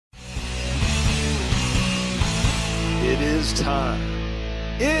It is time.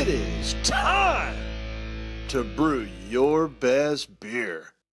 It is time to brew your best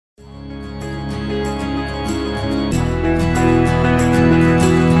beer.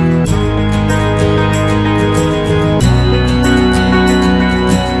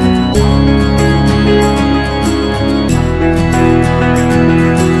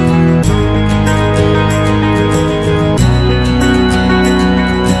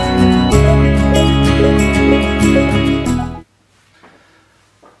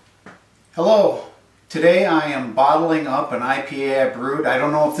 Hello, today I am bottling up an IPA I brewed. I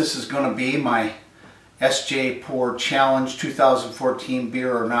don't know if this is going to be my SJPorr Challenge 2014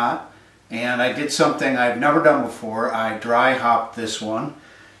 beer or not. And I did something I've never done before. I dry hopped this one.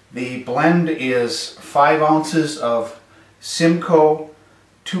 The blend is 5 ounces of Simcoe,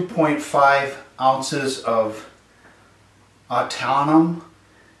 2.5 ounces of Autumn,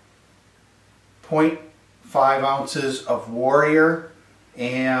 0.5 ounces of Warrior,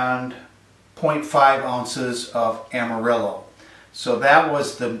 and 0.5 ounces of Amarillo. So that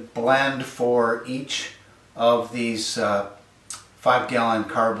was the blend for each of these 5-gallon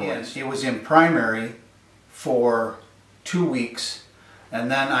carboys. It was in primary for 2 weeks, and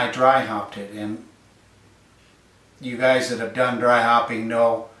then I dry hopped it. And you guys that have done dry hopping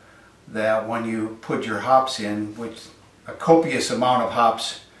know that when you put your hops in, which a copious amount of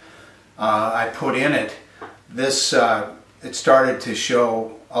hops I put in it, this it started to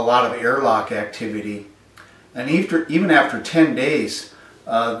show a lot of airlock activity, and even after 10 days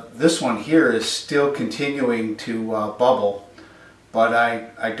this one here is still continuing to bubble, but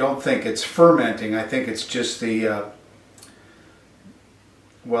I don't think it's fermenting. I think it's just the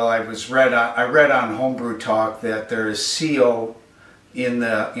well, I read on Homebrew Talk that there is CO in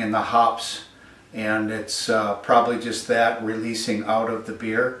the hops, and it's probably just that releasing out of the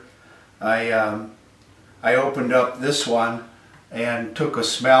beer. I opened up this one and took a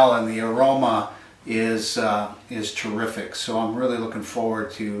smell, and the aroma is terrific. So I'm really looking forward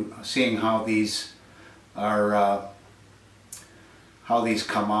to seeing how these are how these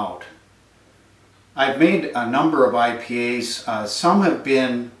come out. I've made a number of IPAs. Some have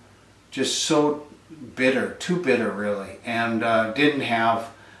been just so bitter, too bitter really, and didn't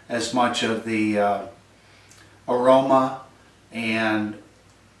have as much of the aroma and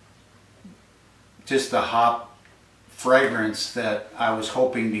just the hop fragrance that I was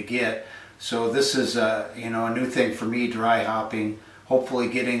hoping to get. So this is a new thing for me, dry hopping, hopefully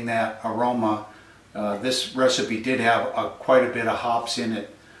getting that aroma. This recipe did have quite a bit of hops in it,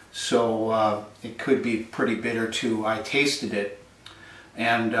 so it could be pretty bitter too. I tasted it,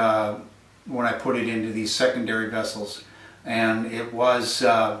 and when I put it into these secondary vessels, and it was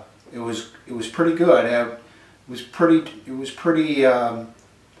pretty good. It was pretty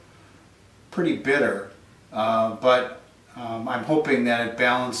bitter. But I'm hoping that it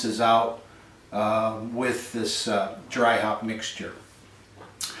balances out with this dry hop mixture.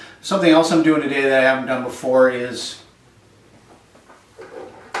 Something else I'm doing today that I haven't done before is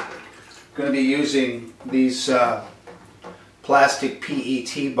going to be using these plastic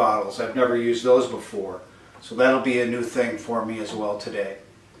PET bottles. I've never used those before, so that'll be a new thing for me as well today.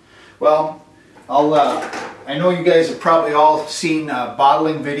 Well, I know you guys have probably all seen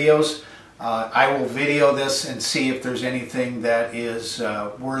bottling videos. I will video this and see if there's anything that is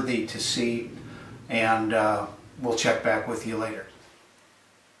worthy to see, and we'll check back with you later.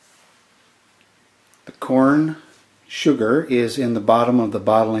 The corn sugar is in the bottom of the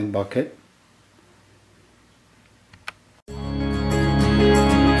bottling bucket.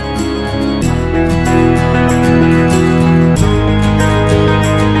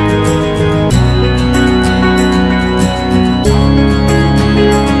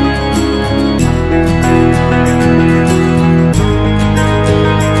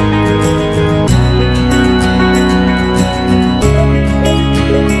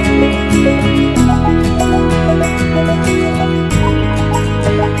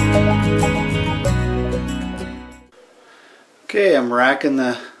 Okay, I'm racking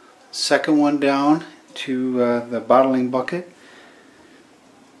the second one down to the bottling bucket.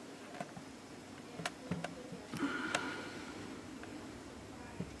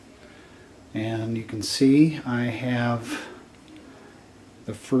 And you can see I have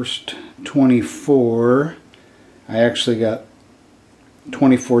the first 24. I actually got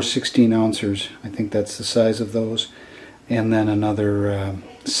 24 16 ounces. I think that's the size of those. And then another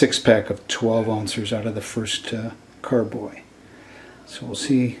 6-pack of 12 ounces out of the first carboy. So we'll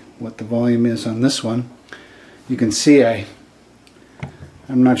see what the volume is on this one. You can see I'm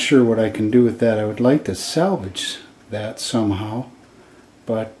not sure what I can do with that. I would like to salvage that somehow,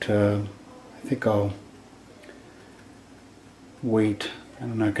 but I think weight.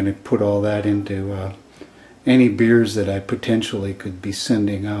 I'm not going to put all that into any beers that I potentially could be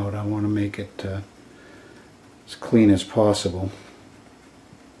sending out. I want to make it as clean as possible.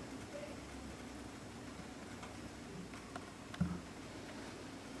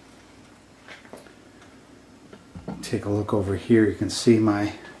 Take a look over here. You can see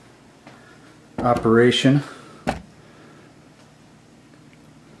my operation.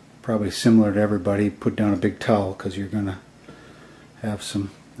 Probably similar to everybody. Put down a big towel because you're going to have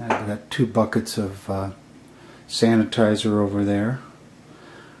some. I've got 2 buckets of sanitizer over there.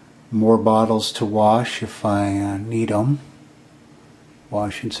 More bottles to wash if I need them.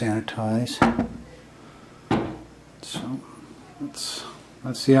 Wash and sanitize. So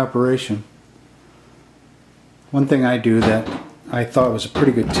that's the operation. One thing I do that I thought was a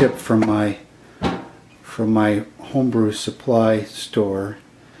pretty good tip from my homebrew supply store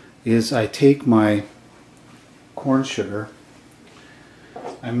is I take my corn sugar,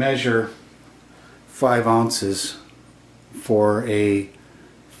 I measure 5 ounces for a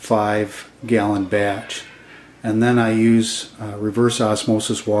 5-gallon batch, and then I use reverse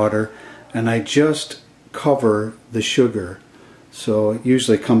osmosis water, and I just cover the sugar, so it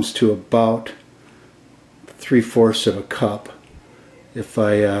usually comes to about 3/4 of a cup. If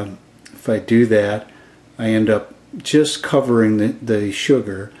I do that, I end up just covering the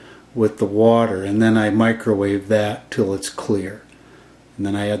sugar with the water, and then I microwave that till it's clear, and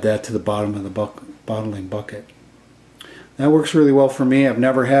then I add that to the bottom of the bottling bucket. That works really well for me. I've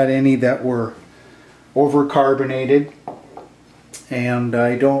never had any that were over-carbonated, and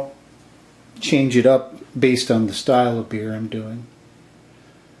I don't change it up based on the style of beer I'm doing.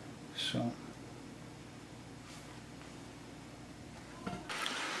 So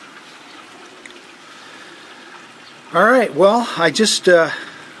alright, well, I just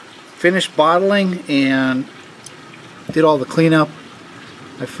finished bottling and did all the cleanup.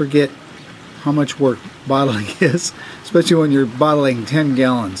 I forget how much work bottling is, especially when you're bottling 10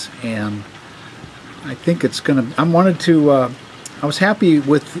 gallons, and I think it's gonna, I was happy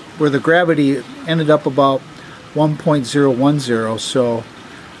with where the gravity ended up about 1.010, so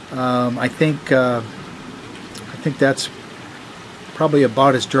I think that's probably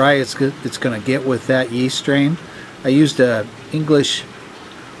about as dry as it's gonna get with that yeast strain. I used a English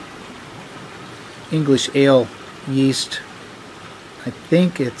ale yeast. I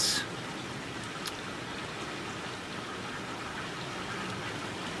think it's,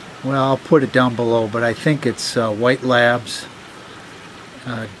 well, I'll put it down below, but I think it's White Labs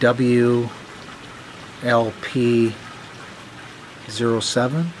WLP07.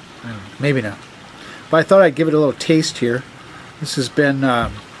 I don't know, maybe not. But I thought I'd give it a little taste here. This has been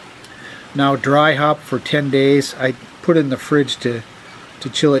now dry hop for 10 days. I put it in the fridge to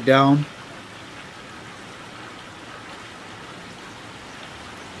chill it down.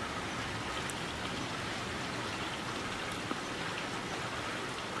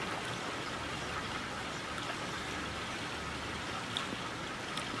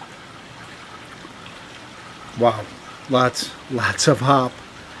 Wow, lots of hop,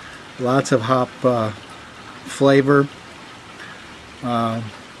 flavor.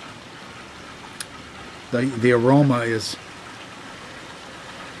 The aroma is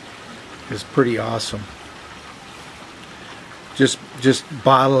pretty awesome. Just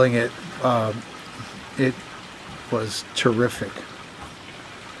bottling it, it was terrific.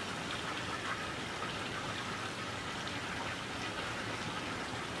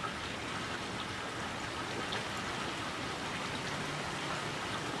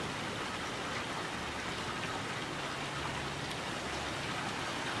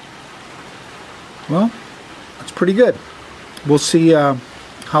 Well, that's pretty good. We'll see how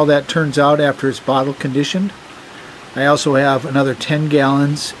that turns out after it's bottle conditioned. I also have another 10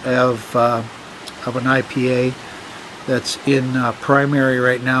 gallons of an IPA that's in primary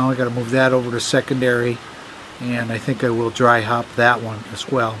right now. I got to move that over to secondary, and I think I will dry hop that one as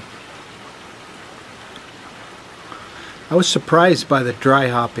well. I was surprised by the dry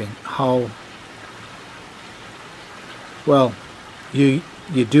hopping, how well you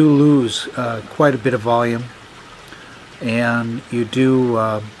do lose quite a bit of volume, and you do,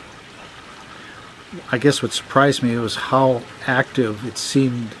 I guess what surprised me was how active it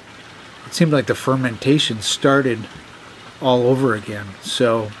seemed. It seemed like the fermentation started all over again.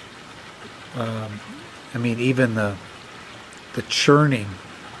 So I mean, even the churning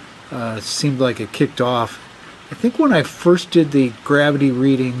seemed like it kicked off. I think when I first did the gravity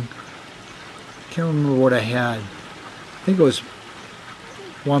reading, I can't remember what I had. I think it was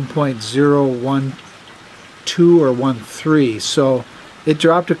 1.012 or 13, so it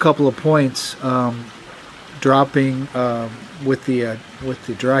dropped a couple of points dropping with the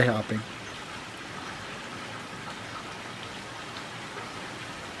dry hopping.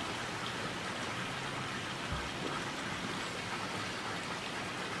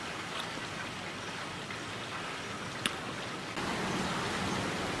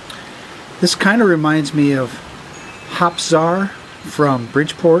 This kind of reminds me of Hop Czar from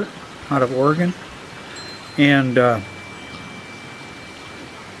Bridgeport out of Oregon, and you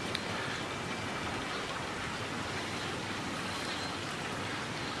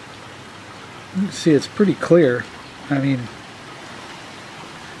can see it's pretty clear. I mean,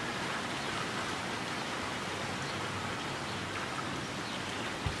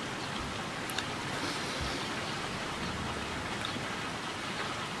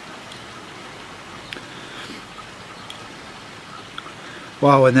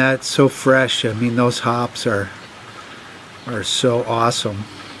 wow, and that's so fresh. I mean, those hops are so awesome.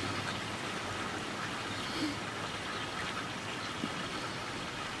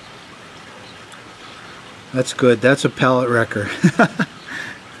 That's good. That's a palate wrecker.